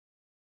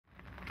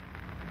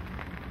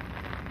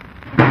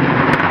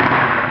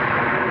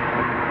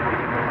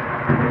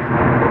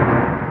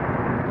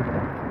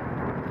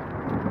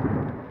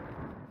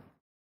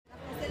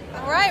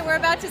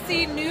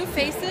see new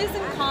faces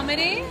in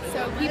comedy.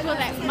 So people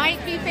that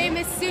might be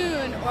famous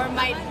soon or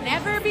might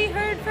never be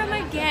heard from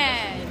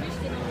again.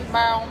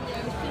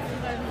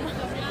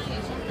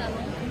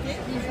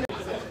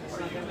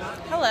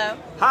 Hello.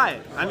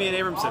 Hi, I'm Ian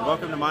Abramson.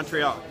 Welcome to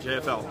Montreal,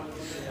 JFL.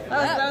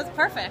 That was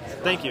perfect.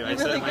 Thank you. I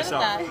said really it good at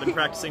myself. that. I've been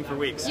practicing for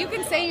weeks. You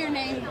can say your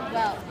name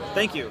well.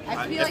 Thank you.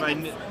 I feel If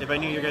like I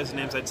knew your guys'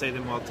 names, I'd say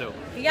them well too.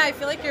 Yeah, I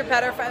feel like you're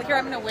better. Here,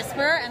 I'm going to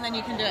whisper, and then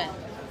you can do it.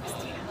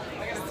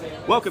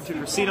 Welcome to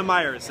Christina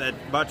Myers at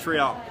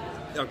Montreal.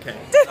 Okay,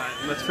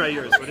 let's try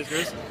yours. What is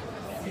yours?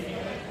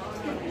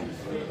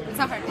 It's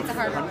a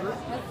hard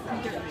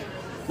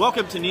one.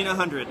 Welcome to Nina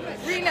Hundert.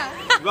 Rena.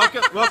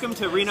 Welcome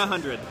to Rena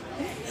Hundert.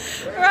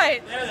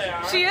 Right.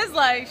 She is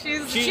like,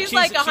 she's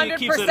like 100%.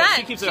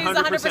 She keeps it She's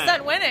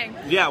 100% winning.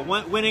 Yeah,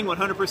 winning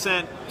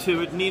 100%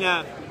 to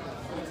Nina.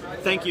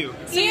 Thank you.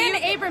 Ian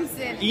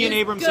Abramson. Ian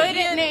Abramson. Good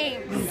at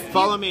names.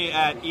 Follow me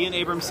at Ian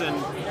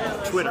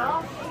Abramson Twitter.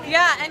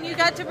 Yeah, and you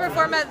got to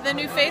perform at the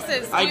New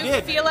Faces. Do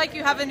you feel like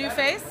you have a new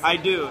face? I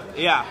do,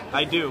 yeah,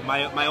 I do.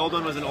 My old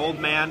one was an old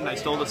man. I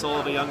stole the soul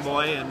of a young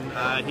boy,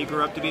 and he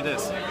grew up to be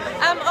this.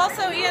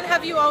 Also, Ian,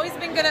 have you always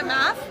been good at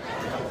math?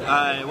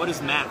 What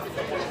is math?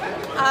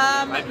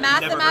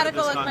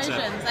 Mathematical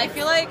equations. I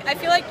feel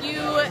like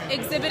you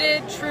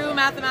exhibited true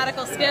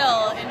mathematical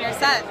skill in your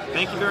set.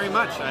 Thank you very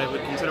much. I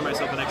would consider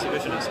myself an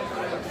exhibitionist.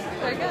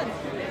 Very good.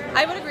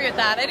 I would agree with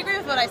that. I'd agree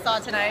with what I saw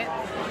tonight.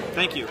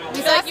 Thank you.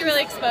 You feel like you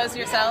really exposed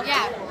yourself?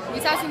 Yeah, we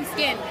saw some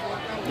skin.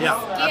 Yeah,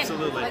 Skin,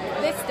 absolutely.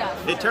 like this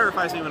stuff. It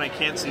terrifies me when I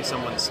can't see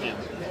someone's skin.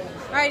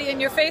 Alrighty,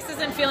 and your face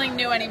isn't feeling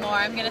new anymore.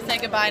 I'm going to say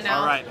goodbye now.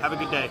 All right, have a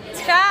good day.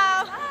 Ciao!